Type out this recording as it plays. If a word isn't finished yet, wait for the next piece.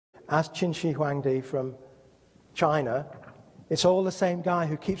as Qin Shi Huangdi from China. It's all the same guy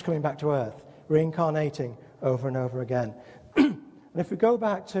who keeps coming back to Earth, reincarnating over and over again. And if we go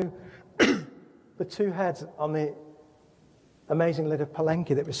back to the two heads on the amazing lid of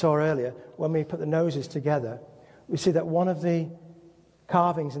Palenque that we saw earlier, when we put the noses together, we see that one of the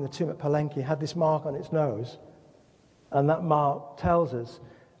carvings in the tomb at Palenque had this mark on its nose, and that mark tells us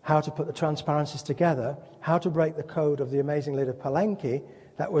how to put the transparencies together, how to break the code of the amazing lid of Palenque.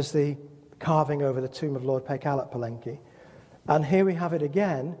 That was the carving over the tomb of Lord Paikal at Palenque. And here we have it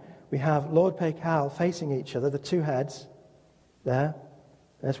again. We have Lord Paikal facing each other, the two heads there.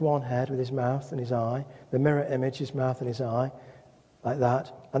 There's one head with his mouth and his eye, the mirror image, his mouth and his eye, like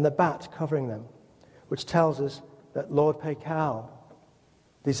that, and the bat covering them, which tells us that Lord Paikal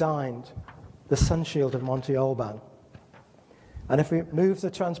designed the sun shield of Monte Olban. And if we move the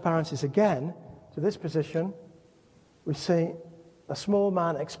transparencies again to this position, we see a small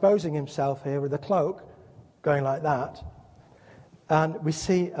man exposing himself here with a cloak going like that. And we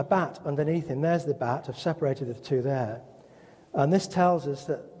see a bat underneath him. There's the bat. I've separated the two there. And this tells us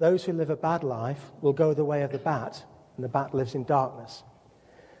that those who live a bad life will go the way of the bat, and the bat lives in darkness.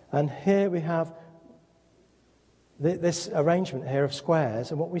 And here we have this arrangement here of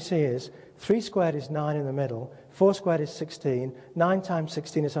squares, and what we see is 3 squared is 9 in the middle, 4 squared is 16, 9 times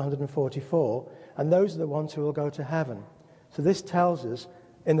 16 is 144, and those are the ones who will go to heaven. So this tells us,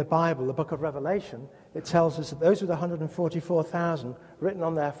 in the Bible, the book of Revelation, it tells us that those with 144,000 written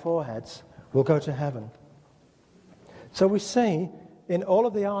on their foreheads will go to heaven. So we see in all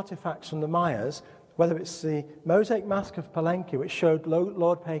of the artifacts from the Mayas, whether it's the mosaic mask of Palenque, which showed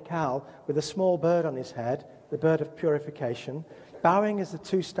Lord Paikal with a small bird on his head, the bird of purification, bowing as the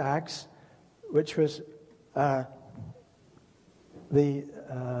 2 stags, which was the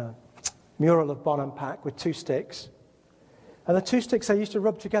mural of Bonampak with 2 sticks. And the 2 sticks they used to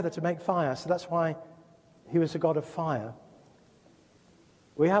rub together to make fire, so that's why he was a god of fire.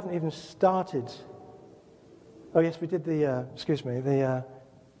 We haven't even started. Oh yes, we did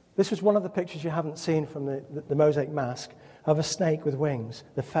this was one of the pictures you haven't seen from the mosaic mask of a snake with wings,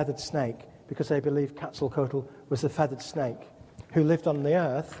 the feathered snake, because they believed Quetzalcoatl was the feathered snake who lived on the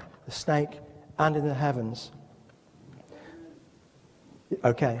earth, the snake, and in the heavens.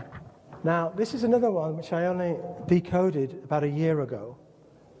 Okay. Now, this is another one which I only decoded about a year ago.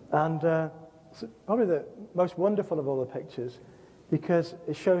 And it's probably the most wonderful of all the pictures because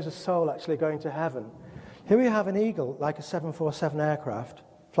it shows a soul actually going to heaven. Here we have an eagle, like a 747 aircraft,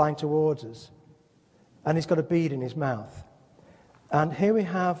 flying towards us. And he's got a bead in his mouth. And here we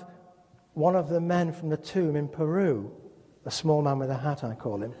have one of the men from the tomb in Peru, a small man with a hat, I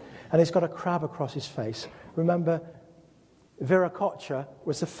call him. And he's got a crab across his face. Remember, Viracocha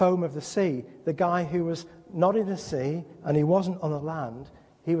was the foam of the sea. The guy who was not in the sea and he wasn't on the land,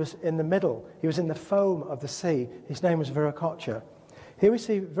 he was in the middle. He was in the foam of the sea. His name was Viracocha. Here we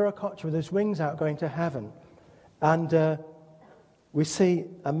see Viracocha with his wings out going to heaven. And we see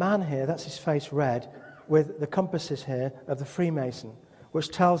a man here, that's his face red, with the compasses here of the Freemason, which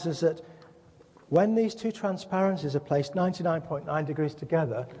tells us that when these 2 transparencies are placed 99.9 degrees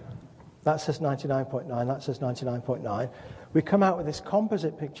together, that says 99.9, that says 99.9, we come out with this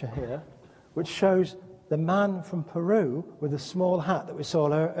composite picture here, which shows the man from Peru with the small hat that we saw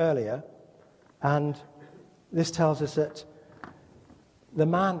earlier. And this tells us that the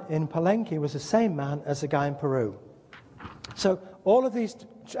man in Palenque was the same man as the guy in Peru. So all of these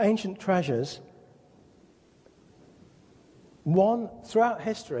ancient treasures, throughout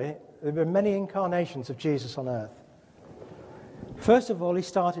history, there have been many incarnations of Jesus on earth. First of all, he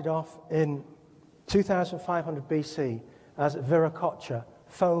started off in 2500 BC as Viracocha,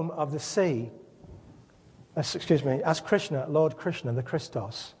 foam of the sea, as Krishna, Lord Krishna, the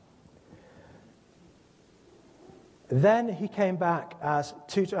Christos. Then he came back as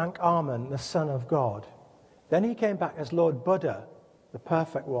Tutankhamen, the Son of God. Then he came back as Lord Buddha, the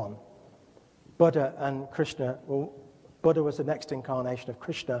perfect one. Buddha and Krishna, well, Buddha was the next incarnation of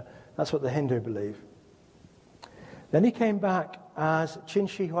Krishna. That's what the Hindu believe. Then he came back as Qin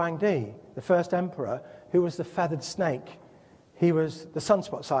Shi Huangdi, the first emperor, who was the feathered snake. He was the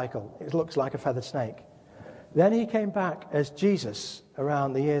sunspot cycle. It looks like a feathered snake. Then he came back as Jesus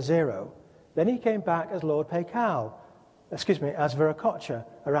around the year 0. Then he came back as Lord Paikal, as Viracocha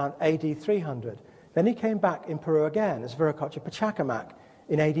around AD 300. Then he came back in Peru again as Viracocha Pachacamac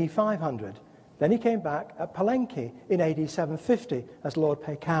in AD 500. Then he came back at Palenque in AD 750 as Lord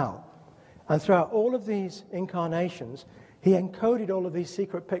Paikal. And throughout all of these incarnations, he encoded all of these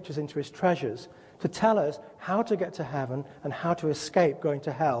secret pictures into his treasures to tell us how to get to heaven and how to escape going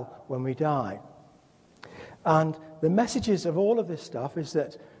to hell when we die. And the messages of all of this stuff is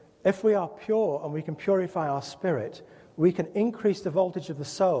that if we are pure and we can purify our spirit, we can increase the voltage of the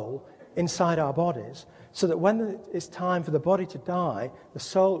soul inside our bodies, so that when it's time for the body to die, the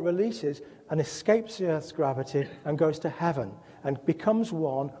soul releases and escapes the earth's gravity and goes to heaven and becomes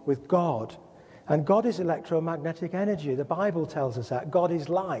one with God. And God is electromagnetic energy. The Bible tells us that. God is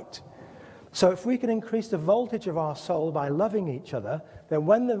light. So if we can increase the voltage of our soul by loving each other, then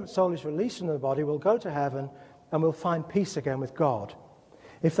when the soul is released from the body, we'll go to heaven and we'll find peace again with God.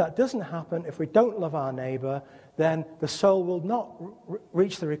 If that doesn't happen, if we don't love our neighbor, then the soul will not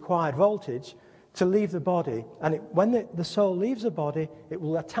reach the required voltage to leave the body. And when the soul leaves the body, it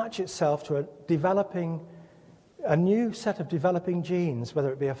will attach itself to a new set of developing genes,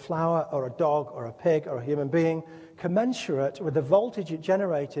 whether it be a flower or a dog or a pig or a human being, commensurate with the voltage it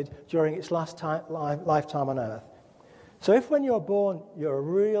generated during its lifetime on earth. So if when you're born you're a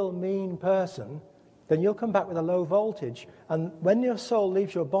real mean person, then you'll come back with a low voltage. And when your soul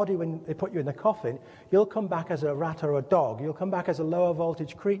leaves your body, when they put you in the coffin, you'll come back as a rat or a dog. You'll come back as a lower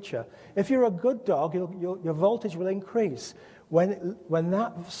voltage creature. If you're a good dog, your voltage will increase. When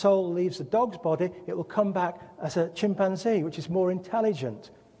that soul leaves the dog's body, it will come back as a chimpanzee, which is more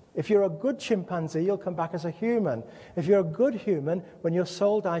intelligent. If you're a good chimpanzee, you'll come back as a human. If you're a good human, when your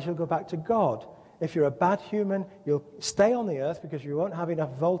soul dies, you'll go back to God. If you're a bad human, you'll stay on the earth because you won't have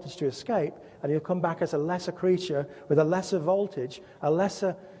enough voltage to escape, and you'll come back as a lesser creature with a lesser voltage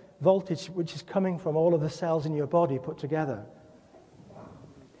which is coming from all of the cells in your body put together.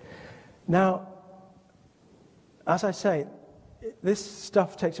 Now, as I say, this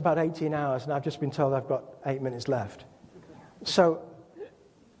stuff takes about 18 hours, and I've just been told I've got 8 minutes left. So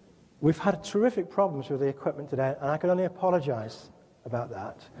we've had terrific problems with the equipment today, and I can only apologize about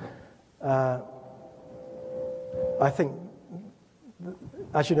that. I think,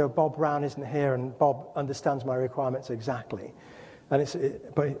 as you know, Bob Brown isn't here, and Bob understands my requirements exactly, but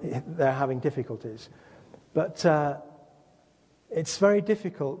they're having difficulties. But it's very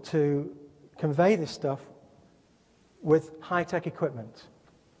difficult to convey this stuff with high-tech equipment.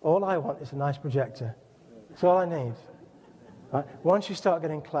 All I want is a nice projector. That's all I need. Right? Once you start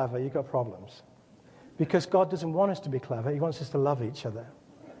getting clever, you've got problems. Because God doesn't want us to be clever, He wants us to love each other.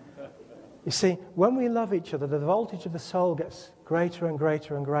 You see, when we love each other, the voltage of the soul gets greater and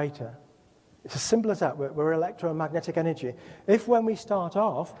greater and greater. It's as simple as that. We're electromagnetic energy. If when we start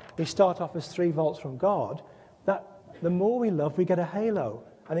off as 3 volts from God, the more we love, we get a halo.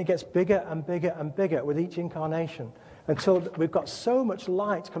 And it gets bigger and bigger and bigger with each incarnation, until we've got so much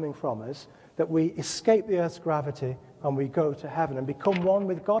light coming from us that we escape the earth's gravity and we go to heaven and become one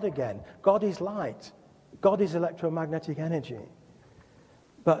with God again. God is light. God is electromagnetic energy.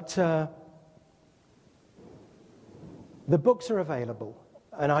 But the books are available,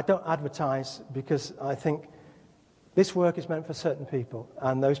 and I don't advertise because I think this work is meant for certain people,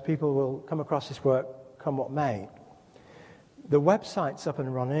 and those people will come across this work come what may. The website's up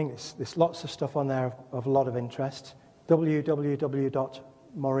and running. There's lots of stuff on there of a lot of interest.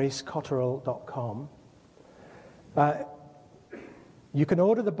 www.mauricecotterell.com. You can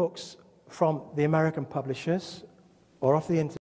order the books from the American publishers or off the internet.